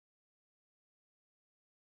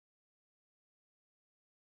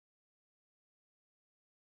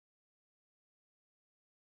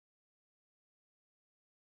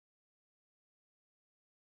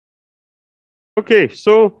Okay,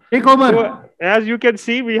 so take over. As you can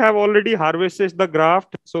see, we have already harvested the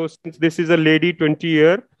graft. So since this is a lady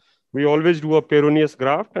 20-year, we always do a peroneus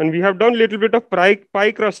graft, and we have done a little bit of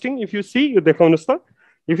pie crusting. If you see,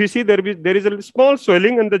 if you see there is a small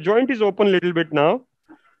swelling and the joint is open a little bit now.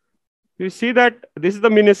 You see that this is the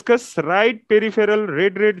meniscus, right peripheral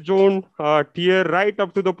red zone tear right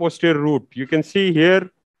up to the posterior root. You can see here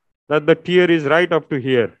that the tear is right up to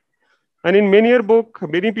here. And in Meniere book,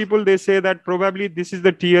 many people, they say that probably this is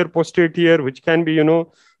the tear, posterior tear, which can be,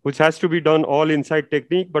 which has to be done all inside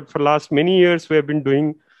technique. But for last many years, we have been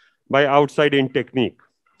doing by outside in technique.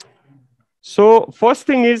 So first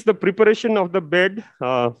thing is the preparation of the bed.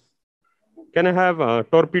 Can I have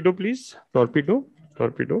torpedo, please? Torpedo.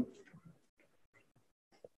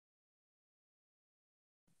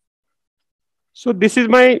 So this is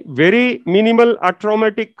my very minimal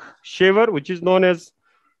atraumatic shaver, which is known as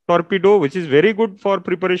torpedo, which is very good for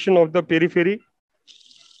preparation of the periphery.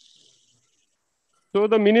 So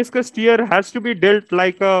the meniscus tear has to be dealt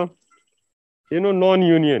like a,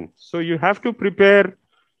 non-union. So you have to prepare,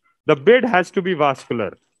 the bed has to be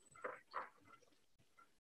vascular.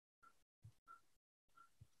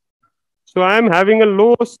 So I am having a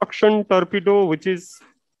low suction torpedo, which is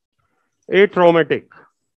atraumatic.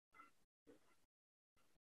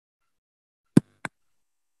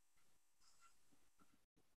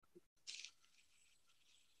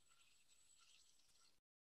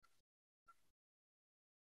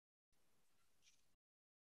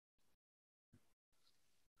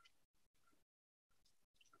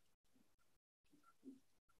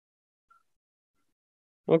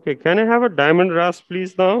 Okay, can I have a diamond rasp,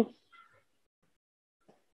 please, now?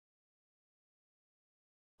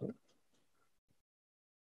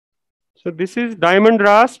 So this is diamond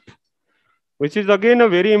rasp, which is again a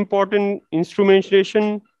very important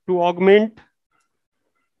instrumentation to augment.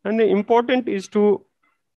 And the important is to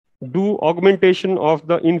do augmentation of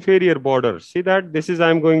the inferior border. See that this is,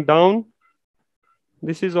 I'm going down.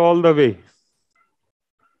 This is all the way.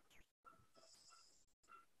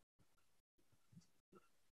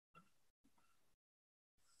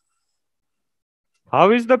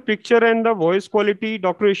 How is the picture and the voice quality,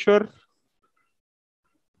 Dr. Ishwar?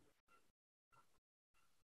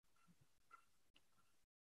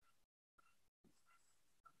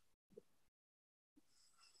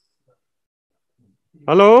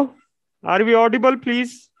 Hello? Are we audible,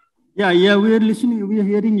 please? Yeah, we are listening. We are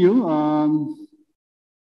hearing you.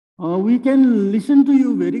 We can listen to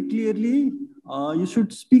you very clearly. You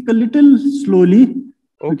should speak a little slowly.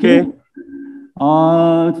 Okay.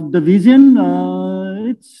 The vision,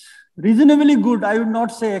 it's reasonably good. I would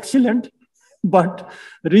not say excellent, but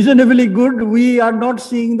reasonably good. We are not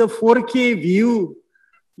seeing the 4K view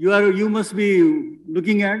you must be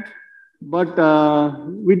looking at, but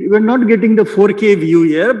we're not getting the 4K view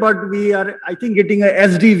here, but we are, I think, getting a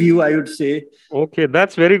SD view, I would say. Okay,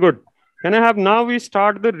 that's very good. Can I have now we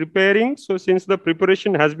start the repairing? So since the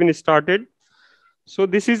preparation has been started, so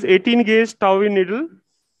this is 18 gauge Towie needle.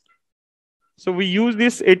 So we use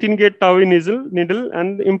this 18 gauge Towie needle,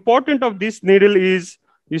 and the important of this needle is,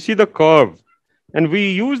 you see the curve, and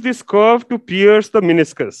we use this curve to pierce the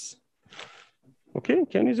meniscus. Okay,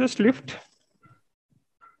 can you just lift?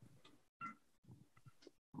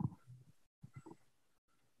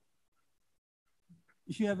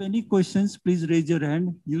 If you have any questions, please raise your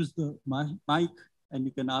hand, use the mic, and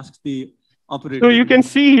you can ask the operator. So you can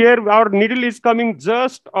see here, our needle is coming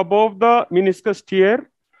just above the meniscus tear,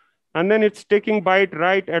 and then it's taking bite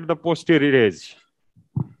right at the posterior edge.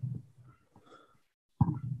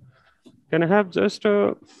 Can I have just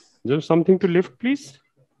something to lift, please?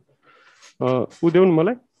 Udevan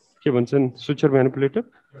Malay, ke bhaन्छन् suture manipulator.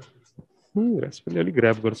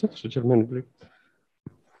 Grab गर्छ suture manipulator.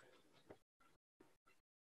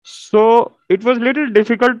 So it was little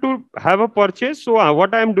difficult to have a purchase. So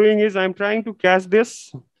what I'm doing is I'm trying to catch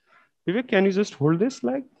this. Vivek, can you just hold this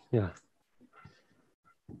like? Yeah.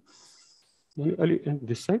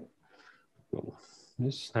 This side? No.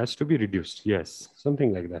 This has to be reduced. Yes.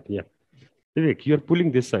 Something like that. Yeah. Vivek, you're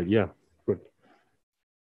pulling this side. Yeah. Good.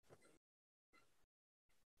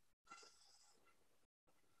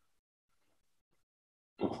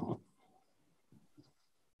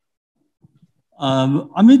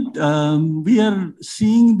 Amit, we are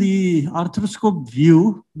seeing the arthroscope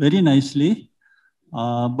view very nicely,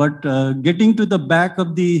 but getting to the back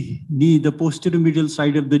of the knee, the posterior medial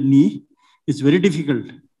side of the knee, is very difficult.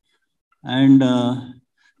 And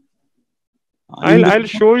I'll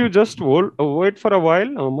show you, just wait for a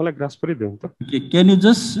while. Okay. Can you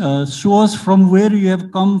just show us from where you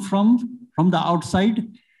have come from the outside?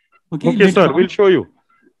 Okay, sir, we'll show you.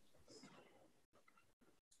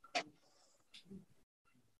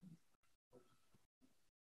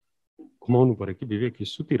 घुमाउनु पर्यो कि विवेक यो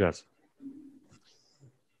सुतिरहेछ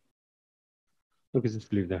okay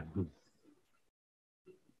just live that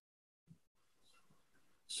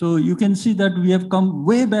So you can see that we have come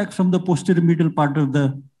way back from the posterior middle part of the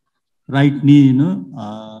right knee, you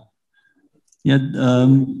know. Yeah,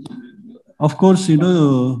 of course, you know,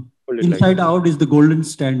 inside out is the golden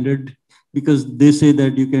standard because they say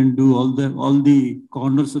that you can do all the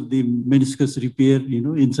corners of the meniscus repair, you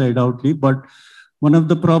know, inside outly. But one of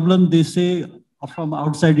the problem they say from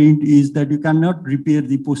outside in is that you cannot repair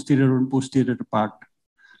the posterior and posterior part.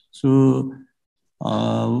 So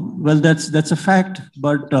well, that's a fact.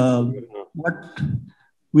 But what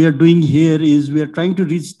we are doing here is we are trying to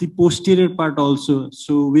reach the posterior part also.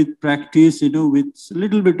 So with practice, you know, with a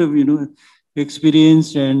little bit of, you know, experience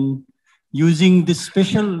and using this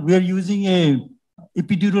special, we are using a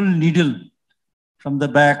epidural needle from the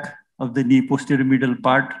back of the knee, posterior middle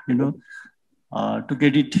part, you know, to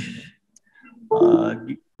get it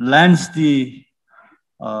lands the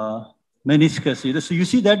meniscus. You know? So you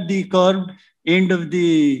see that the curved end of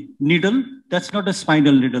the needle, that's not a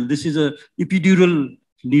spinal needle. This is a epidural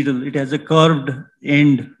needle. It has a curved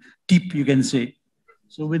end tip, you can say.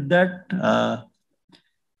 So with that,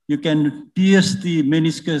 you can pierce the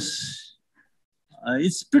meniscus.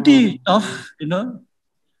 It's pretty tough, you know.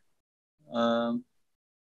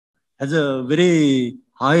 Has a very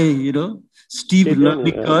high, you know, steep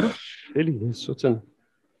learning curve. Really, such an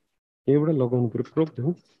लगाउनु पर्यो probe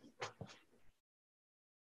देऊ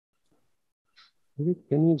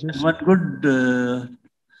can you just one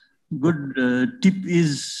good tip is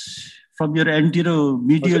from your anterior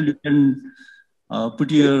medial, you can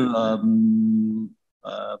put your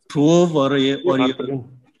probe or your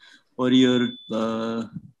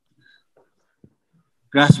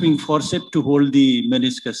grasping forceps to hold the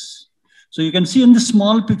meniscus. So you can see in the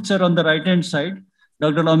small picture on the right hand side,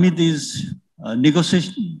 Dr. Amit is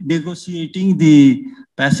negotiating the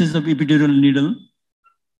passage of epidural needle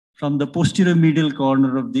from the posterior medial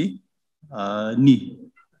corner of the knee.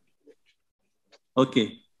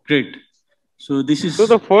 Okay, great. So this is... So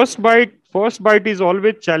the first bite is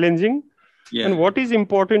always challenging. Yeah. And what is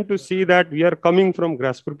important to see that we are coming from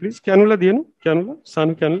grasper, please. Cannula dienu, cannula,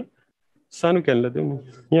 sanu cannula. Sanu cannula dienu.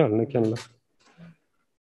 Yeah, no cannula.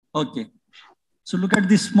 Okay. So look at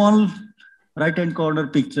this small right-hand corner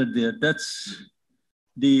picture there. That's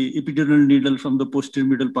the epidural needle from the posterior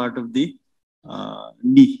middle part of the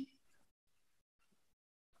knee.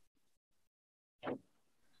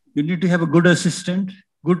 You need to have a good assistant,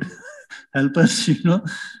 good helpers, you know.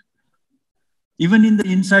 Even in the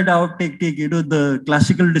inside out technique, you know, the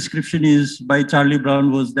classical description is by Charlie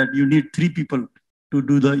Brown was that you need 3 people to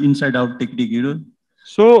do the inside out technique, you know.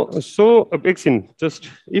 So Pexin, just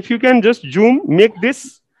if you can just zoom, make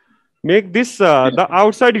this the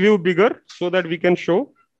outside view bigger so that we can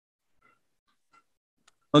show.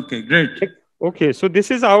 Okay, great. Okay, so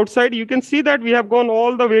this is outside. You can see that we have gone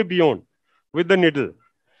all the way beyond with the needle.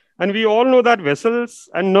 And we all know that vessels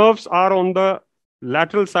and nerves are on the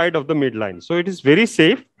lateral side of the midline. So it is very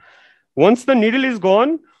safe. Once the needle is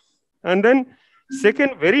gone, and then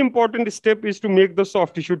second very important step is to make the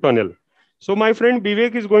soft tissue tunnel. So my friend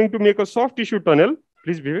Vivek is going to make a soft tissue tunnel.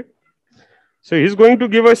 Please, Vivek. So he's going to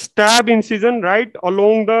give a stab incision right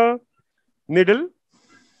along the needle.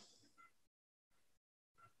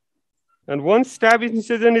 And once stab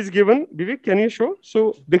incision is given, Vivek, can you show?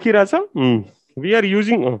 So, dekhi raha we are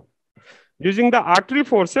using the artery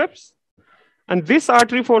forceps, and this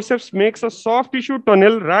artery forceps makes a soft tissue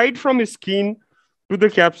tunnel right from skin to the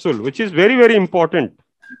capsule, which is very, very important.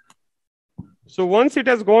 So once it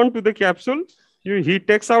has gone to the capsule, he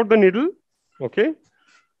takes out the needle, okay?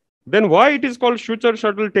 Then why it is called suture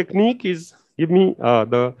shuttle technique is, give me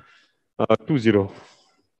the 20.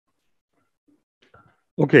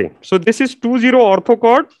 Okay, so this is 20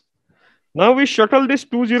 orthocord. Now we shuttle this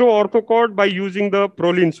 20 orthocord by using the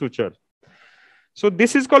Prolene suture. So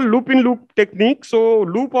this is called loop in loop technique. So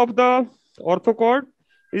loop of the orthocord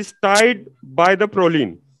is tied by the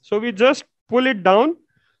Prolene. So we just pull it down.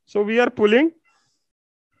 So we are pulling,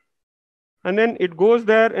 and then it goes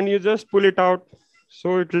there and you just pull it out.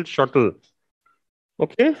 So it will shuttle.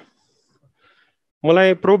 Okay.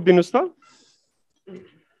 Malay probe dinusta.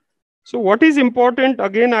 So what is important,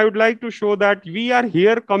 again, I would like to show that we are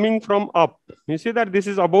here coming from up. You see that this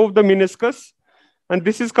is above the meniscus, and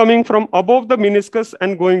this is coming from above the meniscus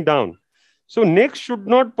and going down. So neck should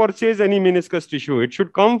not purchase any meniscus tissue. It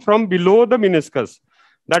should come from below the meniscus.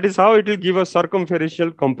 That is how it will give a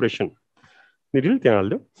circumferential compression.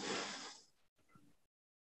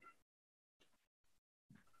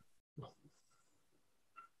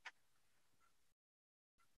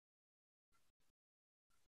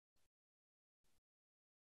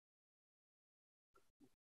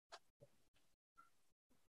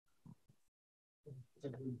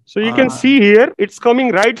 So you can see here, it's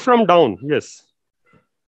coming right from down. Yes.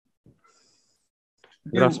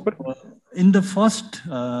 Grasper? In the first,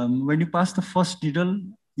 when you pass the first needle,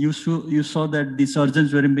 you saw that the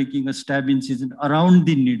surgeons were making a stab incision around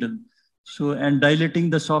the needle, so and dilating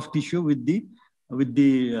the soft tissue with the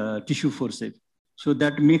tissue forceps. So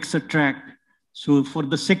that makes a track. So for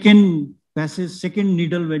the second passage, second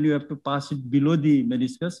needle, when you have to pass it below the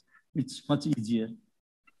meniscus, it's much easier.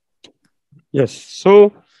 Yes.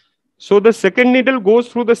 So the second needle goes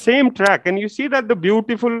through the same track, and you see that the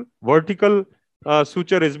beautiful vertical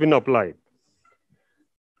suture has been applied.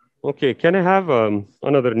 Okay, can I have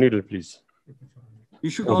another needle, please?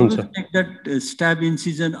 You should always make that stab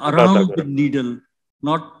incision around the needle,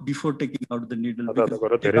 not before taking out the needle. Because if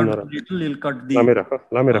you take out the needle, you'll cut the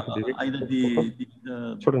either the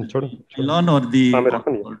pylon or the.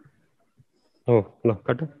 Oh, no,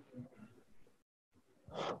 cut it.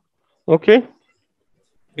 Okay.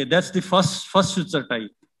 Okay, that's the first suture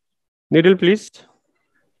type. Needle, please.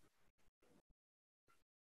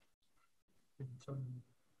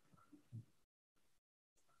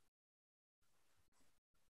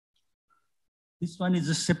 This one is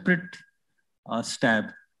a separate stab,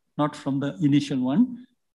 not from the initial one.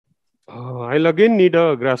 I'll again need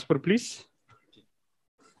a grasper, please.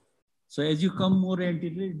 So as you come more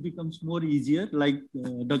anterior, it becomes more easier. Like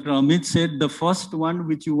Dr. Amit said, the first one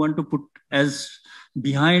which you want to put as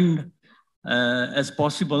behind as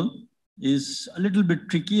possible is a little bit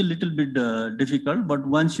tricky, a little bit difficult. But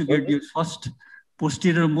once you get your first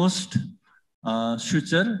posterior most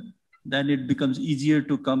suture, then it becomes easier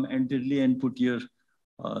to come anteriorly and put your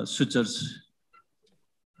sutures.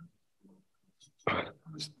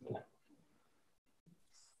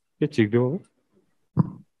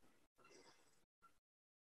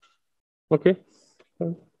 Okay.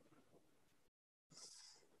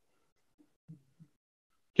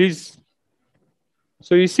 Please.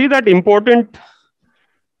 So you see that important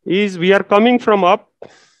is we are coming from up,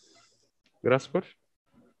 grasper,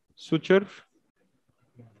 suture,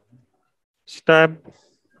 stab,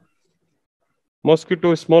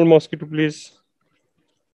 mosquito, small mosquito, please.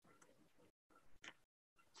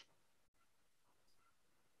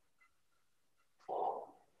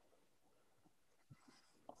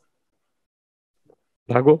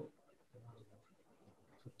 Dhago.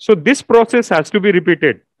 So this process has to be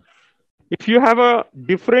repeated. If you have a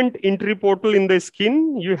different entry portal in the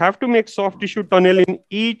skin, you have to make soft tissue tunnel in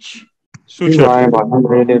each suture.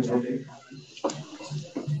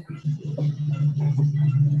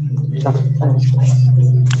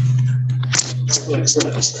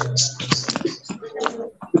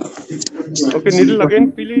 Okay, needle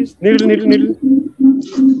again, please. Needle.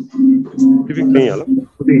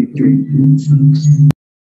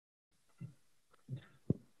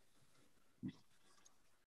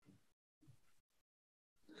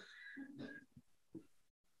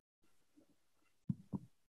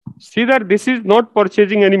 See that this is not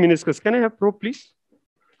purchasing any meniscus. Can I have probe, please?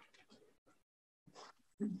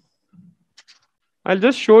 I'll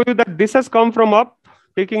just show you that this has come from up,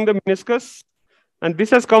 taking the meniscus, and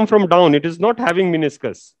this has come from down. It is not having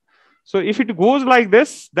meniscus. So if it goes like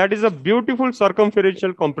this, that is a beautiful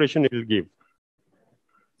circumferential compression it will give.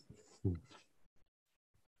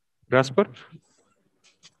 Grasper?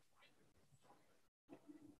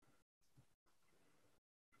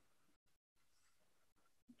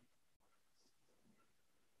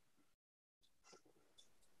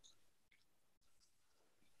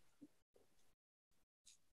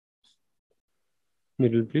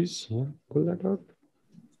 Needle, please. Yeah, pull that out.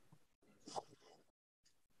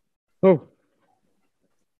 Oh.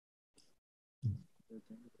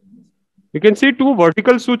 You can see two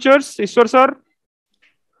vertical sutures, Ishwar sir.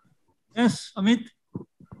 Yes, Amit.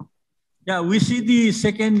 Yeah, we see the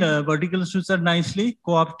second vertical suture nicely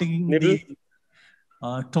co-opting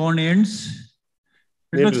the torn ends.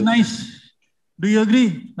 It looks nice. Do you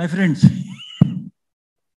agree, my friends?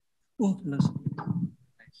 Oh,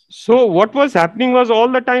 so what was happening was all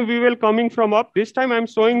the time we were coming from up. This time I'm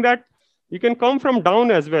showing that you can come from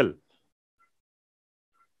down as well.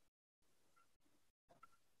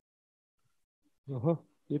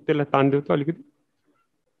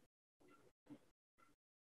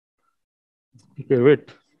 Okay,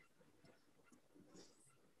 wait.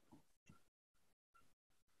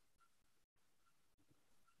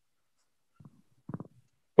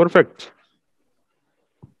 Perfect.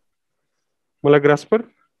 Mala grasper.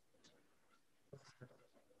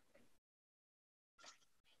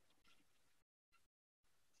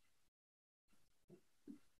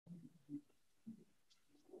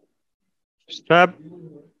 Stab.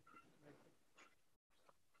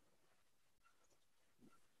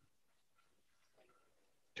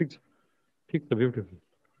 ठीक ठीक छ beautiful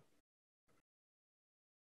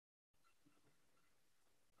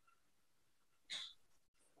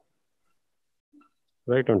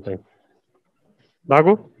right अन time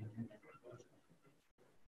धागो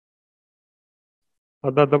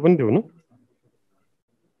आधा आधा पनि देऊ न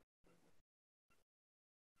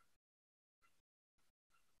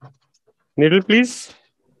needle please.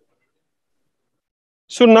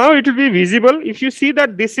 So now it will be visible. If you see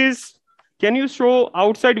that this is, can you show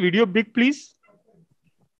outside video big please?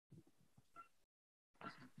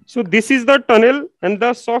 So this is the tunnel and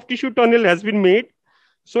the soft tissue tunnel has been made.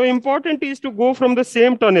 So important is to go from the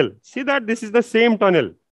same tunnel. See that this is the same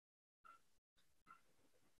tunnel.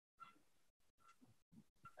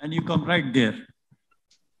 And you come right there.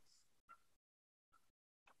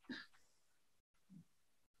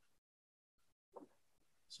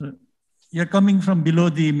 So you're coming from below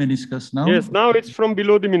the meniscus now? Yes, now it's from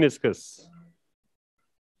below the meniscus.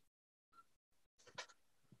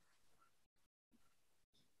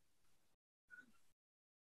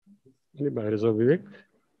 Vivek.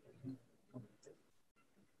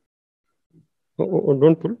 Oh,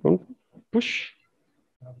 don't pull, don't push.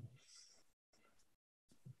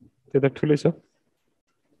 That ठुलै छ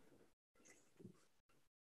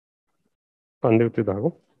तान्देऊ त्यो धागो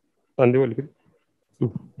तान्देऊ अलिकति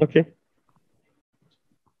okay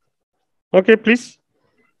okay please.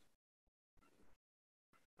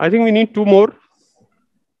 I think we need two more.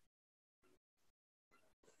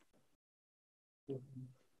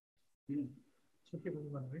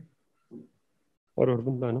 और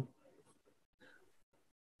पनि लानु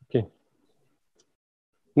okay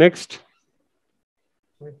next.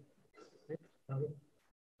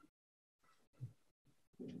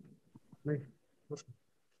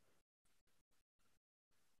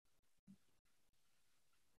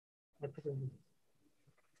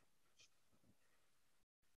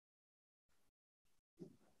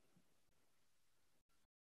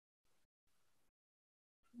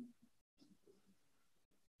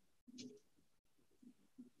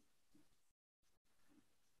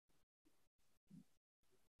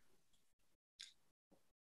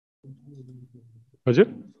 हजुर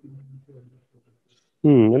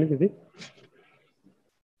अलिकति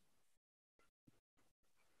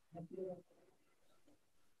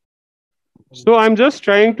So I'm just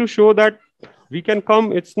trying to show that we can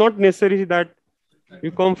come, it's not necessary that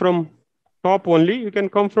you come from top only, you can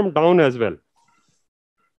come from down as well.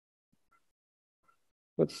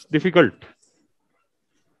 It's difficult.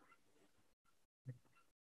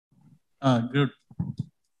 Good.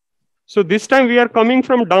 So this time we are coming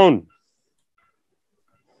from down.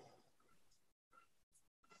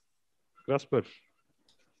 Grasper.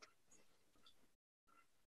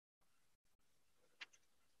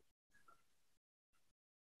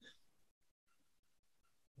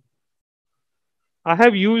 I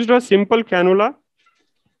have used a simple cannula.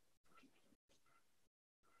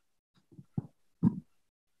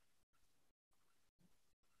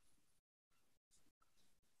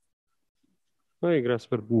 Hey,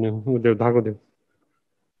 Grasper, धागो देऊ.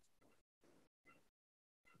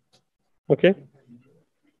 Okay.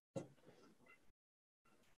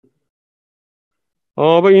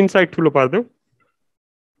 अब inside ठुलो पार्देऊ.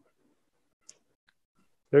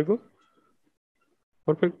 There you go.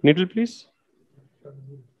 Perfect. Needle, please.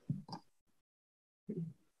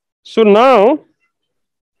 So now,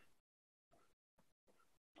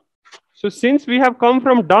 so since we have come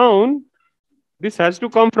from down, this has to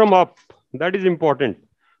come from up. That is important.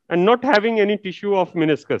 And not having any tissue of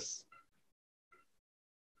meniscus.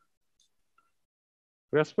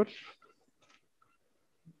 Grasper.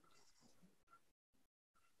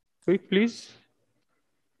 Quick, please.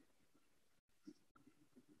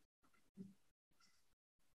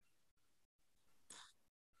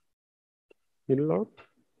 Needle out.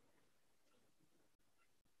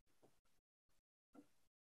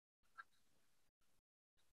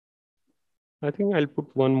 I think I'll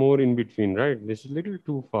put one more in between, right? This is a little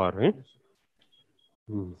too far, eh?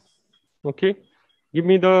 Okay. Give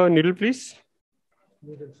me the needle, please.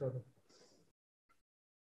 Needle, sorry.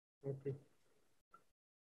 Okay.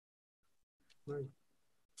 Right.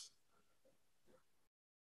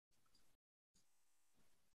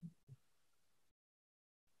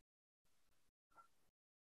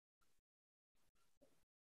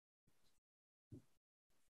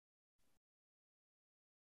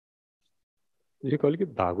 यो कहिले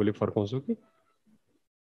धागोले फर्काउँछौ कि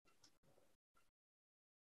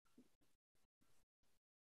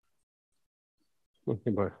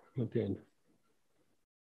okay भयो त्यो हैन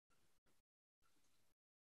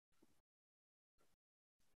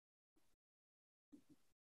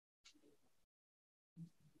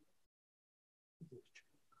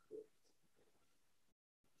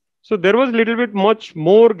So there was a little bit much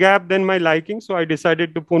more gap than my liking. So I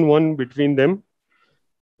decided to put one between them.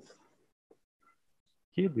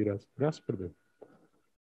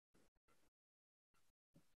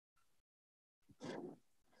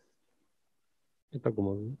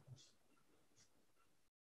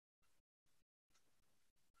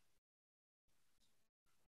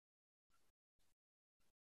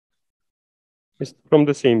 It's from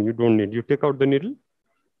the same. You don't need. You take out the needle.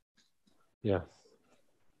 Yeah.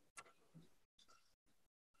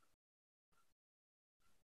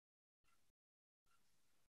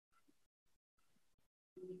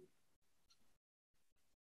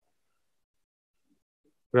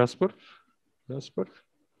 Grasper. Grasper.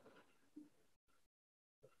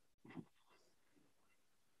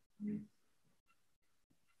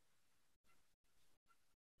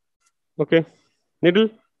 Okay. Needle.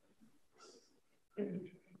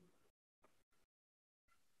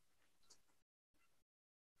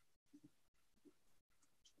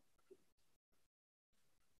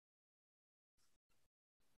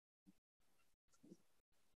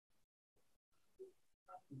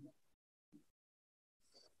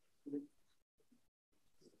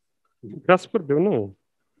 Grasper. No.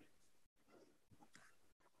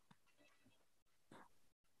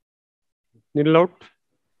 Needle out.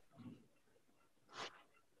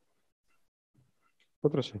 No,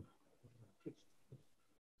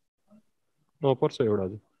 por eso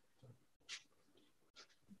एवढा.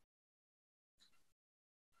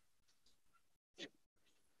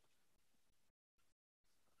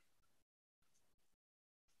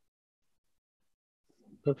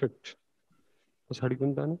 Perfect.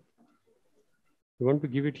 You want to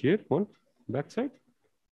give it here? One back side?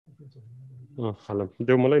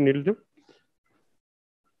 देव मलाई needle देव.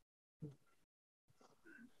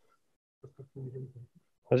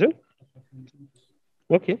 हजुर?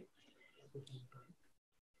 Okay.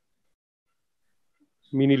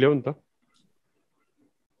 Mini ल्याउ नि त.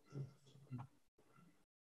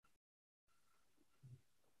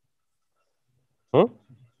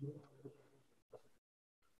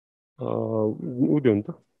 उ देऊ नि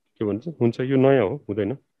त. के भन्छ? हुन्छ यो नयाँ हो,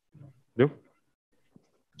 हुँदैन. देऊ.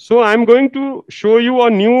 So I'm going to show you a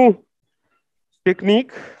new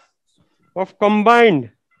technique of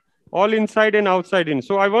combined all inside and outside in.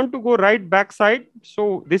 So I want to go right back side.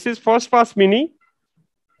 So this is first pass mini.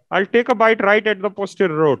 I'll take a bite right at the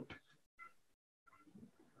posterior root.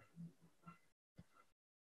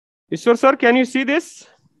 Ishwar sir, can you see this?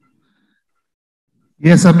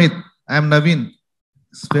 Yes, Amit. I am Naveen.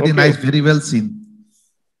 It's very nice, very well seen.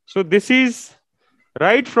 So this is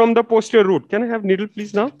right from the posterior root. Can I have needle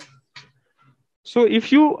please now? So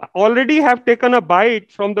if you already have taken a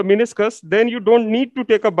bite from the meniscus, then you don't need to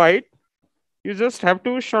take a bite. You just have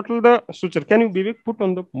to shuttle the suture. Can you, Vivek, put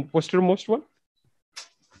on the posterior most one?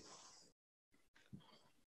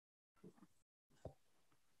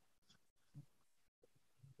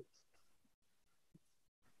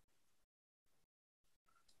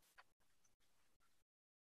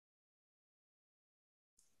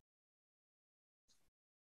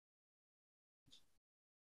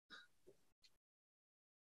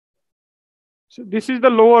 So this is the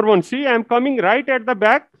lower one. See, I'm coming right at the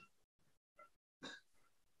back.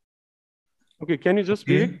 Okay, can you just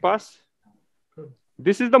pass?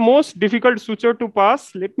 This is the most difficult suture to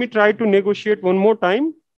pass. Let me try to negotiate one more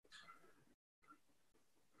time.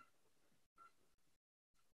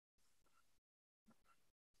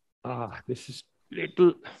 This is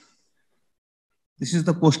little. This is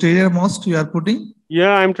the posterior most you are putting?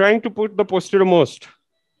 Yeah, I'm trying to put the posterior most.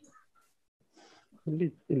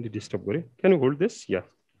 Disturb. Can you hold this? Yeah,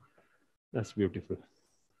 that's beautiful.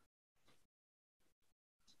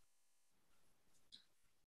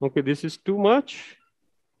 Okay, this is too much.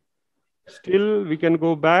 Still, we can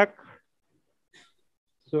go back.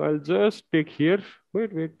 So I'll just take here.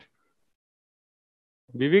 Wait.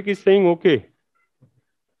 Vivek is saying okay.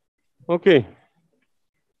 Okay.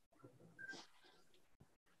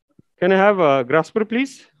 Can I have a grasper,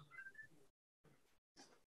 please?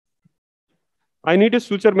 I need a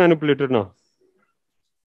suture manipulator now.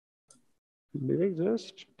 Vivek,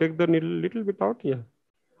 just take the needle a little bit out. Yeah.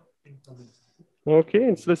 Okay,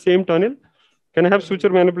 it's the same tunnel. Can I have suture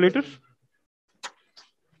manipulator?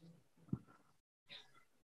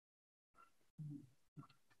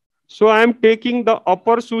 So I am taking the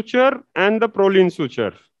upper suture and the proline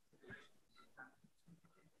suture.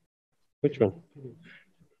 Which one?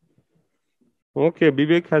 Okay,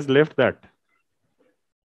 Vivek has left that.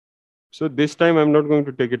 So this time I'm not going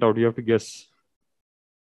to take it out. You have to guess.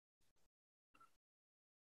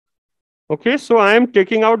 Okay, so I am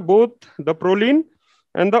taking out both the proline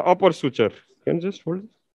and the upper suture. Can you just hold it?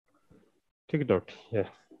 Take it out. Yeah.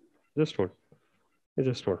 Just hold.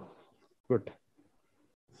 Just hold. Good.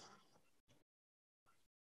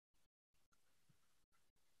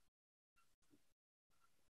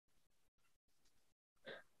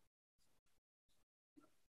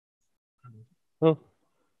 Oh.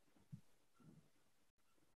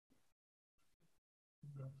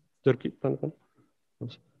 Jerky.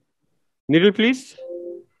 Needle, please.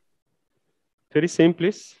 Very same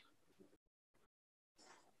place.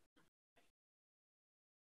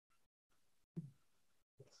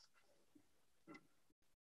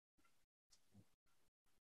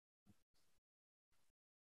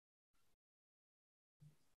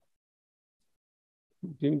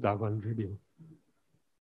 Dagan video.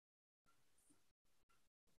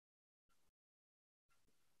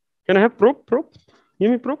 Can I have probe? Probe?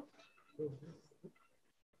 Give me probe.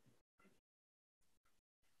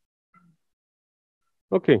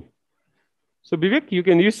 Okay. So Vivek,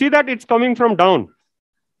 you see that it's coming from down.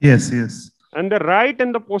 Yes, yes. And the right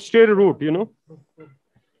and the posterior root,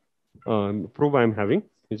 probe I'm having.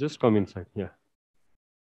 You just come inside. Yeah.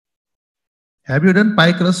 Have you done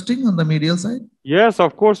pie crusting on the medial side? Yes,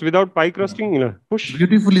 of course. Without pie crusting, push.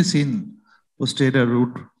 Beautifully seen posterior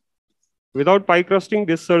root. Without pie crusting,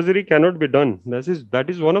 this surgery cannot be done. That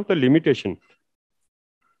is one of the limitation.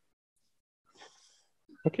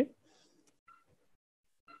 Okay.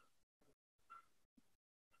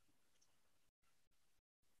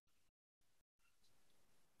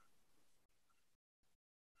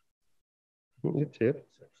 It's here.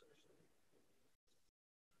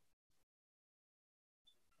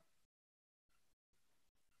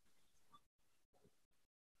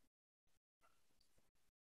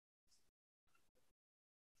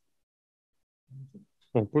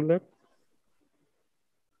 Pull that.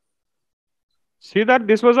 See that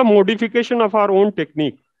this was a modification of our own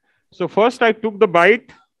technique. So first I took the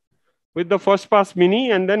bite with the first pass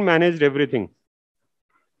mini and then managed everything.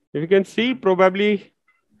 If you can see, probably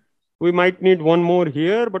we might need one more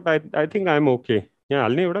here, but I think I'm okay. Yeah,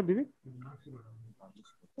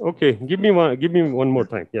 okay, give me one more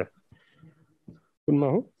time. Yeah.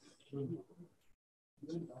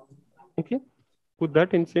 Okay, put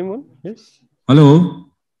that in same one. Yes. Hello.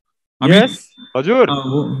 Yes,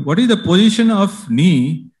 Hajur. What is the position of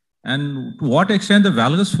knee and to what extent the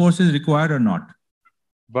valgus force is required or not?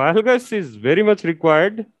 Valgus is very much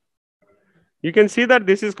required. You can see that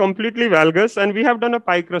this is completely valgus and we have done a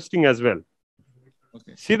pie crusting as well.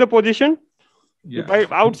 Okay. See the position? Yeah.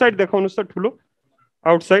 Outside dekho nusta thulo.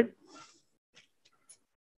 Outside.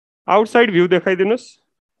 Outside view dekhai dinus.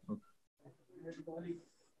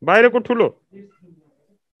 Baire ko thulo.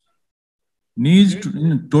 Knees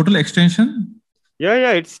total extension?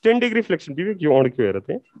 Yeah, it's 10-degree flexion. Vivek, you want to hear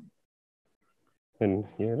it? And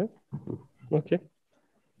here, okay.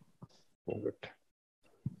 Good.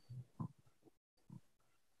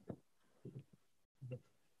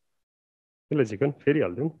 Let's chicken. Ferry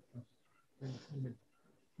all them.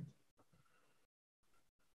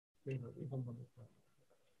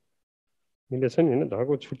 Listen,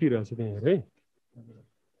 धागो छुटी रहेछ त्यहाँ हेरे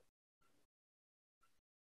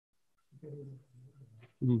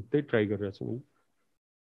त्यही try गरिरहेको छु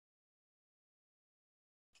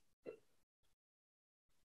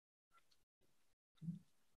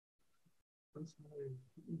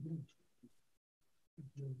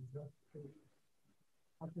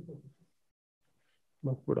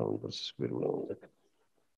मैले उडाउनु पर्छ square उडाउनु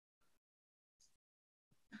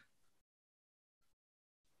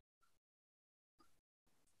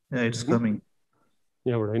Yeah, it's coming.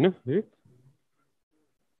 यहाँबाट हैन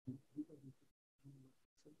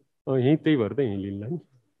यही त्यही भएर त यही लिन्ला नि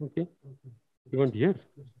okay you want here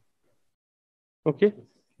okay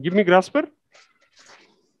give me ग्रास्पर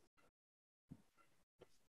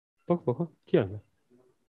के हाल्नु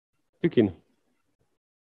त्यो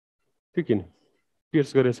किन पियर्स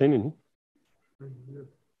गरेको छैन नि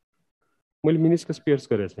मैले मिनिस्कस पियर्स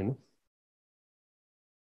गरेको छैन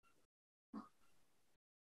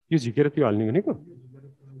यो झिकेर त्यो हाल्ने भनेको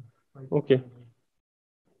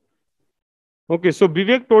okay so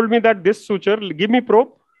Vivek told me that this suture, give me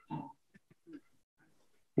probe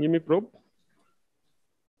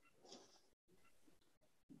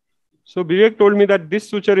so Vivek told me that this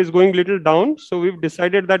suture is going little down, so we've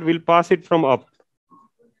decided that we'll pass it from up.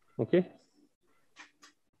 Okay,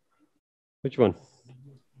 which one?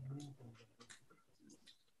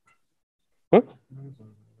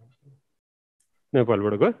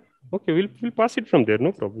 Nepal. Okay, we'll pass it from there,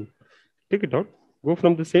 no problem. Take it out. Go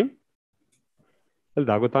from the same.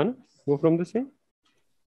 Go from the same.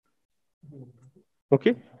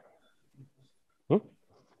 Okay.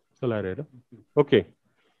 Okay.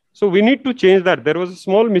 So we need to change that. There was a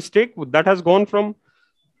small mistake that has gone from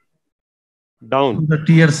down. From the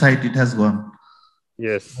tear side, it has gone.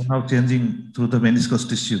 Yes. Now changing through the meniscus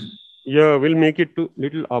tissue. Yeah, we'll make it to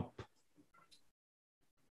little up.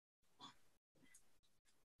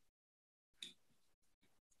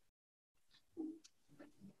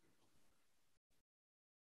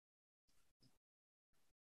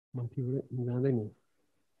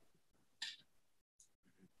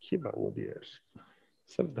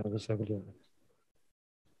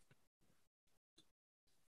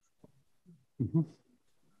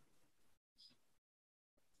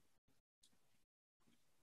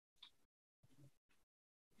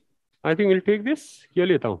 I think we'll take this.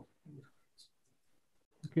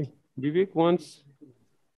 Okay. Vivek wants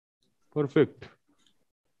perfect.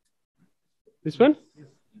 This one?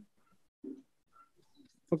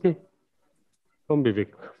 Okay. Come,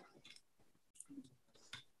 Vivek.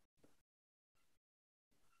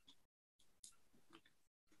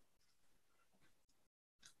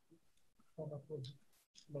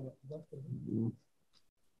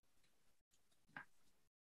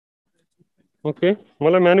 Okay.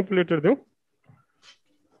 मला manipulator देऊ.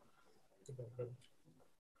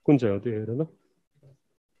 कुन चाहिँ हो त्यो हेर ल.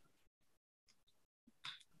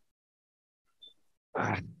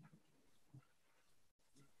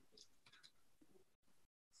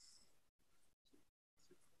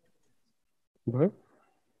 भयो?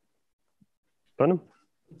 तानम?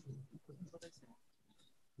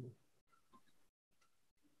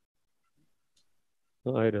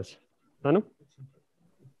 आइरहेछ. तानम?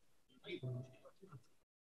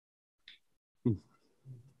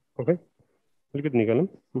 Okay. अलिकति निकालौँ.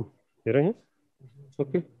 हेर यहाँ.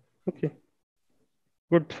 Okay. Okay.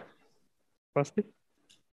 Good. Fast.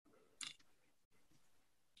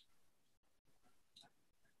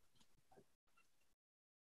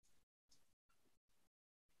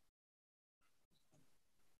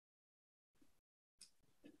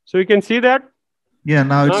 So you can see that. Yeah,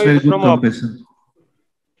 now it's very good compression.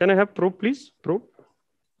 Can I have probe, please? Probe.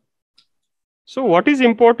 So what is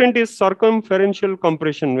important is circumferential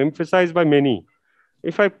compression, emphasized by many.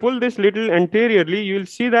 If I pull this little anteriorly, you will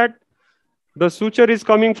see that the suture is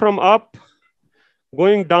coming from up,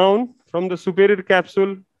 going down from the superior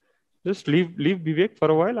capsule. Just leave Vivek for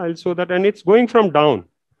a while. I'll show that. And it's going from down.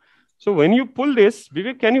 So when you pull this,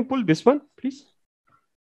 Vivek, can you pull this one, please?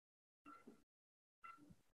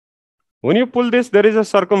 When you pull this, there is a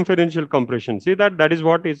circumferential compression. See that? That is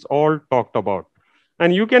what is all talked about.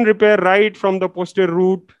 And you can repair right from the posterior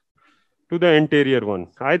root to the anterior one.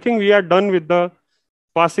 I think we are done with the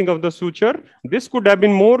passing of the suture. This could have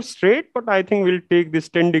been more straight, but I think we'll take this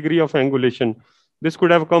 10 degree of angulation. This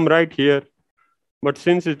could have come right here. But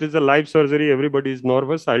since it is a live surgery, everybody is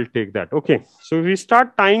nervous. I'll take that. Okay. So we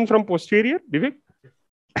start tying from posterior, Vivek.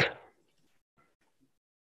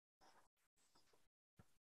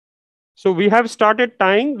 So we have started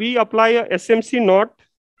tying. We apply a SMC knot.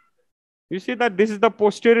 You see that this is the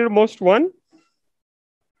posterior most one.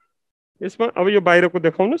 यसमा अब यो बाहिरको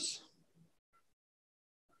देखाउनुस्.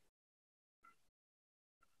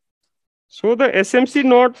 So the SMC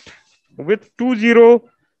knot with 2-0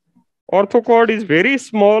 orthocord is very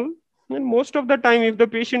small, and most of the time if the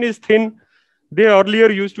patient is thin, they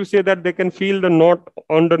earlier used to say that they can feel the knot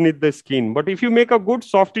underneath the skin. But if you make a good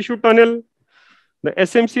soft tissue tunnel, the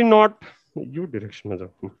SMC knot, you direction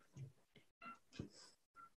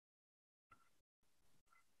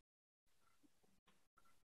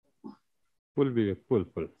pull Vivek, pull.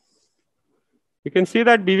 You can see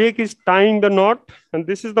that Vivek is tying the knot, and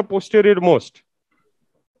this is the posterior most.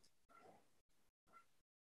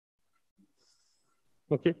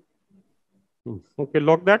 Okay. Okay,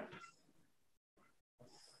 lock that.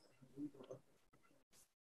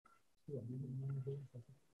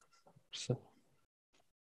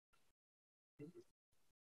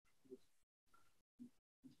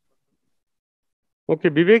 Okay,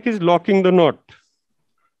 Vivek is locking the knot.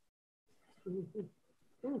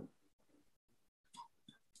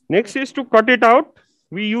 Next is to cut it out.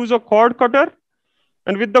 We use a cord cutter,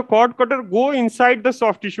 and with the cord cutter, go inside the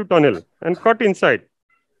soft tissue tunnel and cut inside.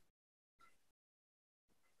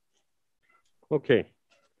 Okay.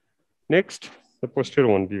 Next, the posterior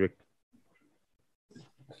one, Vivek.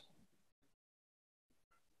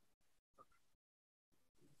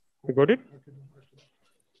 You got it?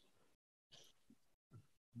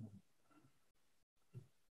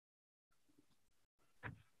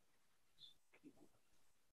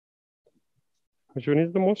 Which one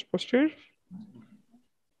is the most posterior?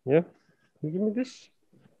 Yeah. Give me this.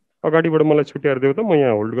 अगाडिबाट मलाई छुट्याएर देऊ त, म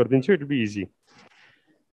यहाँ hold गरिदिन्छु. It will be easy.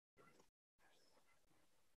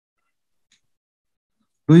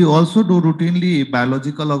 Do you also do routinely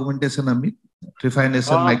biological augmentation, Amit?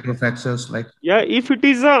 Refination, microfractures, like? Yeah, if it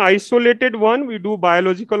is a isolated one, we do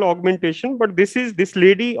biological augmentation. But this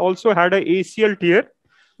lady also had a ACL tear,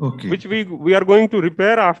 Okay. which we are going to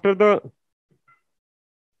repair after the.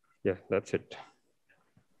 Yeah, that's it.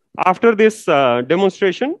 After this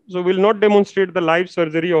demonstration, so we'll not demonstrate the live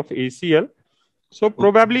surgery of ACL. So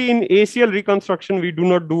probably in ACL reconstruction, we do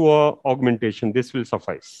not do a augmentation. This will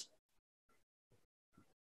suffice.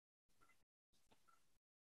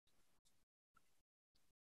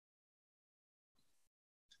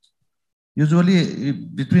 Usually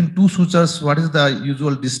between two sutures, what is the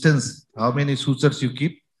usual distance? How many sutures you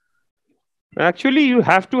keep? Actually, you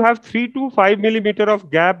have to have 3 to 5 millimeter of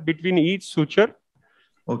gap between each suture.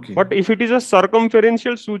 Okay. But if it is a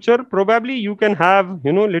circumferential suture, probably you can have,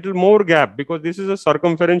 little more gap, because this is a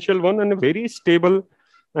circumferential one and a very stable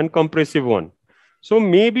and compressive one. So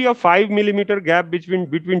maybe a 5 millimeter gap between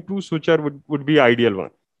two suture would be ideal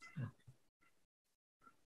one.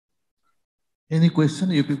 Any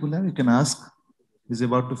question you people have, you can ask. He's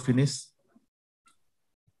about to finish.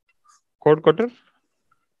 Cord cutter.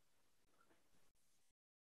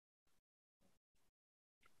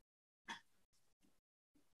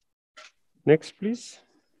 Next, please.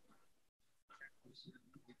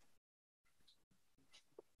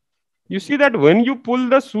 You see that when you pull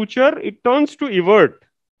the suture, it turns to evert.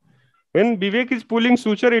 When Vivek is pulling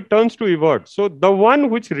suture, it turns to evert. So the one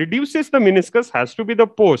which reduces the meniscus has to be the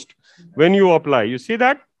post when you apply. You see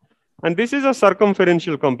that? And this is a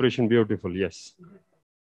circumferential compression. Beautiful. Yes.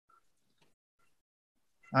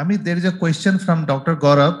 Amit, there is a question from Dr.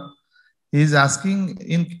 Gaurav. He is asking,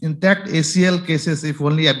 in intact ACL cases, if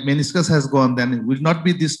only a meniscus has gone, then will not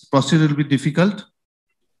be this procedure will be difficult?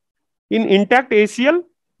 In intact ACL?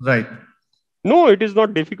 Right. No, it is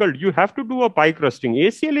not difficult. You have to do a pie crusting.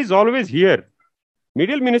 ACL is always here.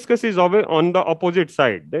 Medial meniscus is always on the opposite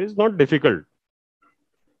side. That is not difficult.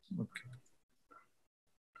 Okay.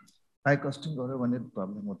 Pie crusting or one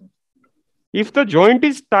problem. If the joint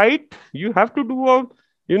is tight, you have to do a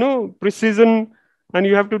precision, and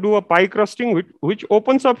you have to do a pie crusting which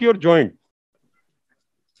opens up your joint.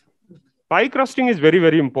 Pie crusting is very,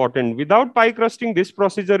 very important. Without pie crusting, this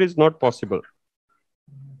procedure is not possible.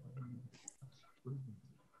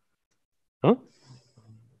 Huh?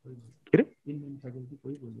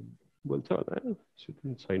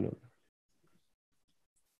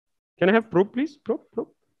 Can I have probe, please? Probe.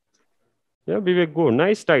 Yeah, Vivek, go.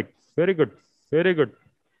 Nice, tight. Very good. Very good.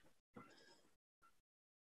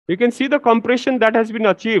 You can see the compression that has been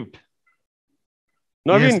achieved.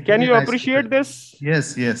 Naveen, Yes, can you nice appreciate this?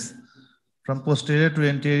 Yes, yes. From posterior to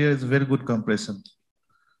anterior is very good compression.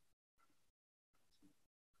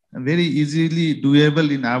 And very easily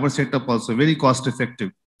doable in our setup also, very cost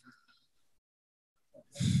effective.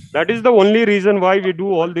 That is the only reason why we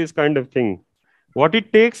do all this kind of thing. What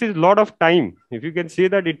it takes is a lot of time. If you can see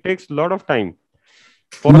that, it takes a lot of time.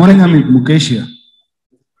 Good morning, Amit. Mukesh here.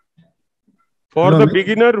 For the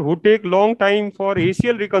beginner who take long time for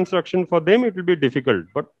ACL reconstruction, for them it will be difficult.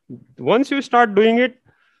 But once you start doing it,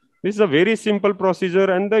 this is a very simple procedure,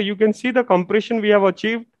 and you can see the compression we have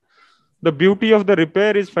achieved. The beauty of the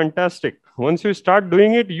repair is fantastic. Once you start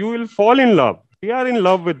doing it, you will fall in love. We are in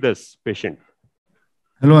love with this patient.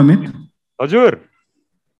 Hello, Amit. Ajur.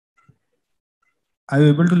 Are you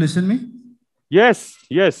able to listen me? Yes,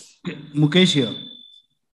 yes. Mukesh here.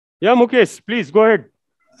 Yeah, Mukesh, please go ahead.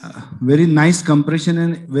 Very nice compression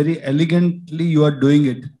and very elegantly you are doing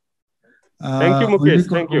it. Thank you, Mukesh.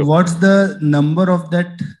 Thank you. What's the number of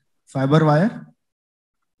that fiber wire?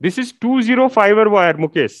 This is 20 fiber wire,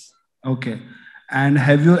 Mukesh. Okay. And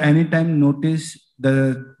have you any time noticed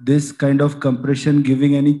this kind of compression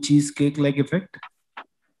giving any cheesecake-like effect?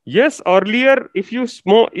 Yes, earlier, if you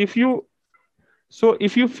feel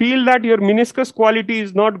that your meniscus quality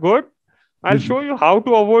is not good, I'll show you how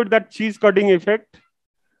to avoid that cheese cutting effect.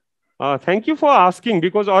 Thank you for asking,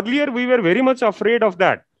 because earlier we were very much afraid of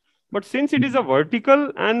that. But since it is a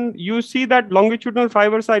vertical and you see that longitudinal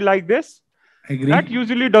fibers are like this, that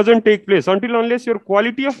usually doesn't take place unless your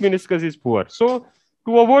quality of meniscus is poor. So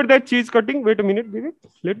to avoid that cheese cutting, wait a minute, Vivek,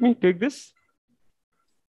 let me take this.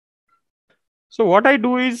 So what I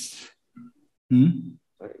do is,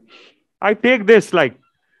 I take this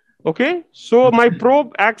okay. So my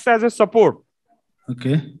probe acts as a support.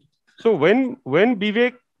 Okay. So when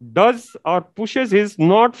Vivek does or pushes his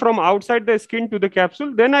knot from outside the skin to the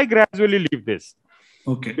capsule, then I gradually leave this.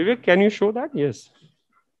 Okay. Vivek, can you show that? Yes.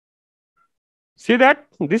 See that?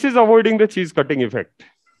 This is avoiding the cheese cutting effect.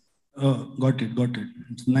 Oh, got it.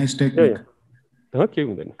 It's a nice technique. Yeah. Okay.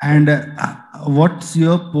 Then. And what's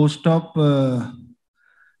your post-op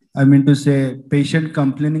I mean to say, patient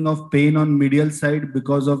complaining of pain on medial side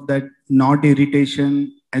because of that knot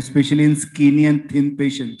irritation, especially in skinny and thin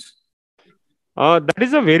patients. That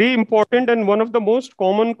is a very important and one of the most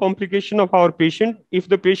common complication of our patient. If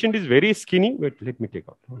the patient is very skinny, wait, let me take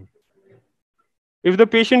out. If the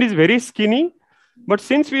patient is very skinny, but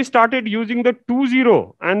since we started using the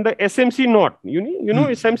 2-0 and the SMC knot, you know,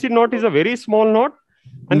 SMC knot is a very small knot,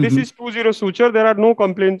 and this is 2-0 suture, there are no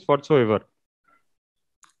complaints whatsoever.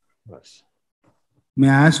 Yes. May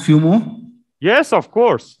I ask few more? Yes, of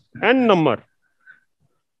course. And number.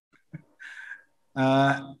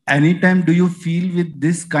 Anytime do you feel with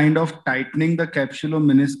this kind of tightening the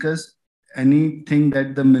capsulomeniscus, anything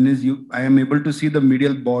that the I am able to see the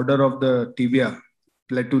medial border of the tibia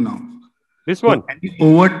plateau now. This one. So any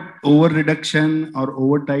over reduction or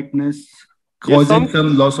over tightness causing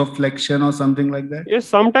some loss of flexion or something like that? Yes,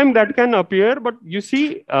 sometimes that can appear, but you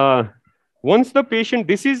see, once the patient,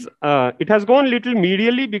 this is, it has gone little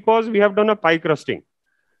medially because we have done a pie crusting.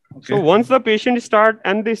 Okay. So once the patient start,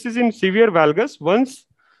 and this is in severe valgus, once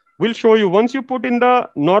we'll show you, once you put in the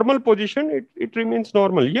normal position, it remains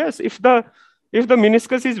normal. Yes, if the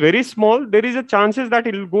meniscus is very small, there is a chances that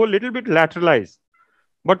it will go a little bit lateralized,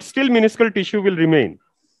 but still meniscal tissue will remain.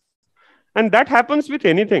 And that happens with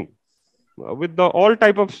anything, with the all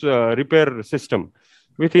type of repair system,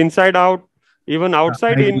 with inside out, even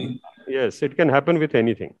outside in. Yes, it can happen with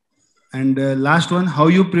anything. And last one, how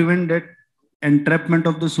you prevent that entrapment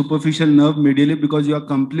of the superficial nerve medially, because you are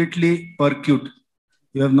completely percute.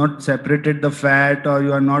 You have not separated the fat, or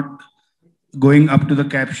you are not going up to the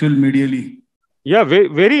capsule medially. Yeah, very,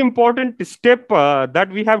 very important step that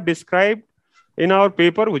we have described in our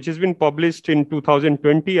paper, which has been published in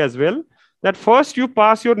 2020 as well, that first you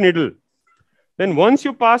pass your needle. Then once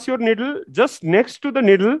you pass your needle, just next to the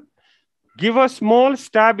needle, give a small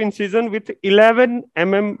stab incision with 11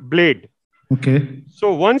 mm blade. Okay.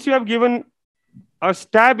 So once you have given a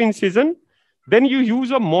stab incision, then you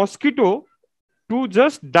use a mosquito to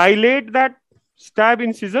just dilate that stab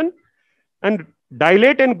incision and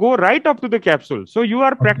dilate and go right up to the capsule. So you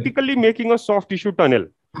are practically making a soft tissue tunnel.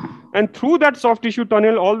 And through that soft tissue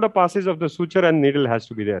tunnel, all the passes of the suture and needle has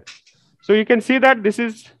to be there. So you can see that this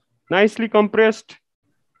is nicely compressed.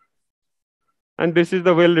 And this is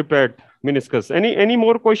the well repaired meniscus. Any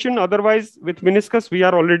more question? Otherwise, with meniscus, we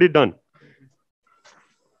are already done.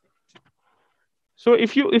 So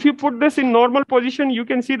if you put this in normal position, you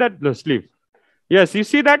can see that the sleeve. Yes, you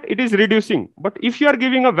see that it is reducing. But if you are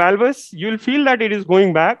giving a valvus, you will feel that it is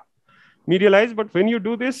going back, medialized. But when you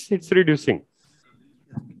do this, it's reducing.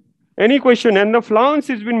 Any question? And the flounce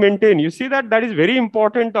has been maintained. You see that is very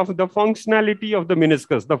important of the functionality of the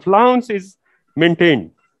meniscus. The flounce is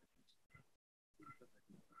maintained.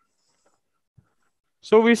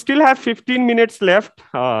 So we still have 15 minutes left.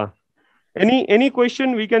 Any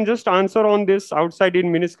question we can just answer on this outside in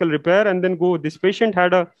meniscal repair and then go. This patient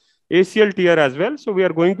had a ACL tear as well. So we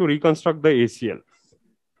are going to reconstruct the ACL.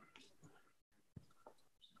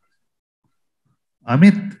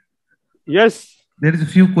 Amit. Yes. There is a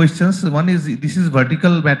few questions. One is, this is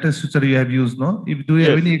vertical mattress suture you have used, no? Do you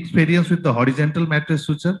have any experience with the horizontal mattress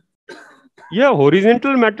suture? Yeah,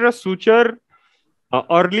 horizontal mattress suture.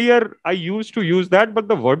 Earlier, I used to use that, but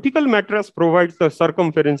the vertical mattress provides the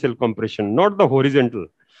circumferential compression, not the horizontal.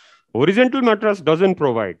 Horizontal mattress doesn't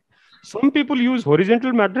provide. Some people use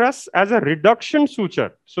horizontal mattress as a reduction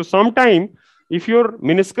suture. So sometime, if your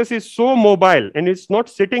meniscus is so mobile and it's not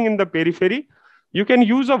sitting in the periphery, you can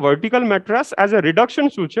use a vertical mattress as a reduction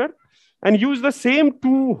suture and use the same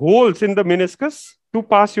 2 holes in the meniscus to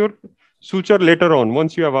pass your suture later on,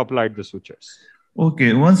 once you have applied the sutures.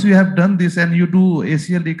 Okay, once you have done this and you do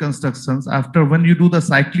ACL reconstructions, after when you do the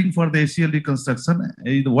cycling for the ACL reconstruction,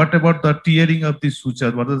 what about the tearing of the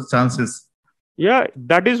suture? What are the chances? Yeah,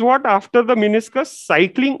 that is what after the meniscus,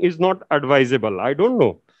 cycling is not advisable. I don't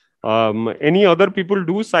know. Any other people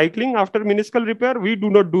do cycling after meniscal repair? We do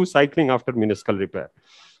not do cycling after meniscal repair.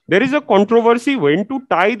 There is a controversy when to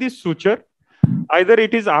tie this suture. Either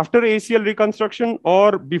it is after ACL reconstruction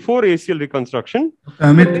or before ACL reconstruction.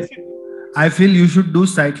 Amit, I feel you should do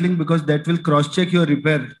cycling because that will cross-check your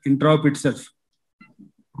repair intra-op itself.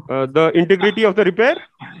 The integrity of the repair?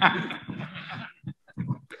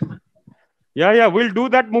 Yeah, we'll do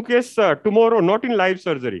that, Mukesh, tomorrow, not in live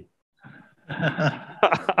surgery.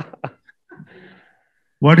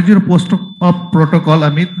 What is your post-op protocol,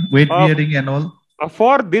 Amit? Weight bearing and all?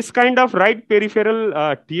 For this kind of right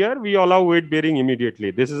peripheral tear, we allow weight bearing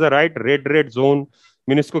immediately. This is a right red zone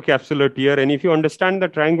meniscocapsular tear. And if you understand the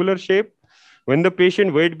triangular shape, when the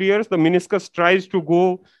patient weight bears, the meniscus tries to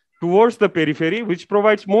go towards the periphery, which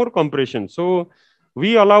provides more compression. So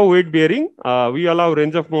We allow weight bearing. We allow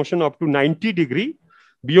range of motion up to 90 degree.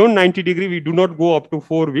 Beyond 90 degree, we do not go up to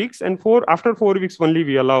 4 weeks. And after 4 weeks only,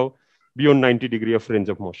 we allow beyond 90 degree of range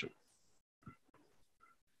of motion.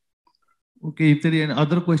 Okay, if there are any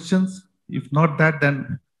other questions, if not that,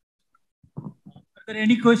 then. Are there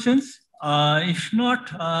any questions? If not,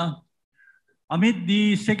 Amit,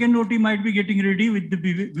 the second OT might be getting ready with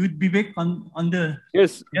Vivek on the.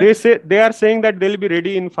 Yes, yeah. They are saying that they'll be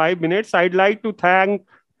ready in 5 minutes. I'd like to thank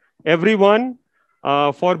everyone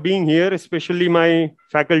for being here, especially my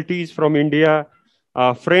faculties from India,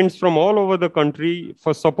 friends from all over the country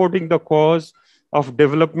for supporting the cause of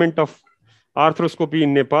development of arthroscopy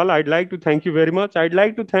in Nepal. I'd like to thank you very much. I'd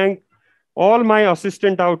like to thank all my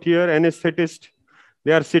assistant out here, anesthetist.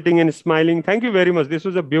 They are sitting and smiling. Thank you very much. This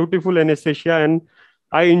was a beautiful anesthesia and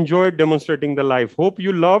I enjoyed demonstrating the live. Hope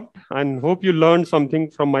you loved and hope you learned something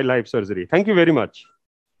from my live surgery. Thank you very much.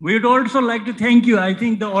 We'd also like to thank you. I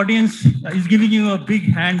think the audience is giving you a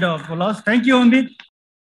big hand of applause. Thank you, Amit.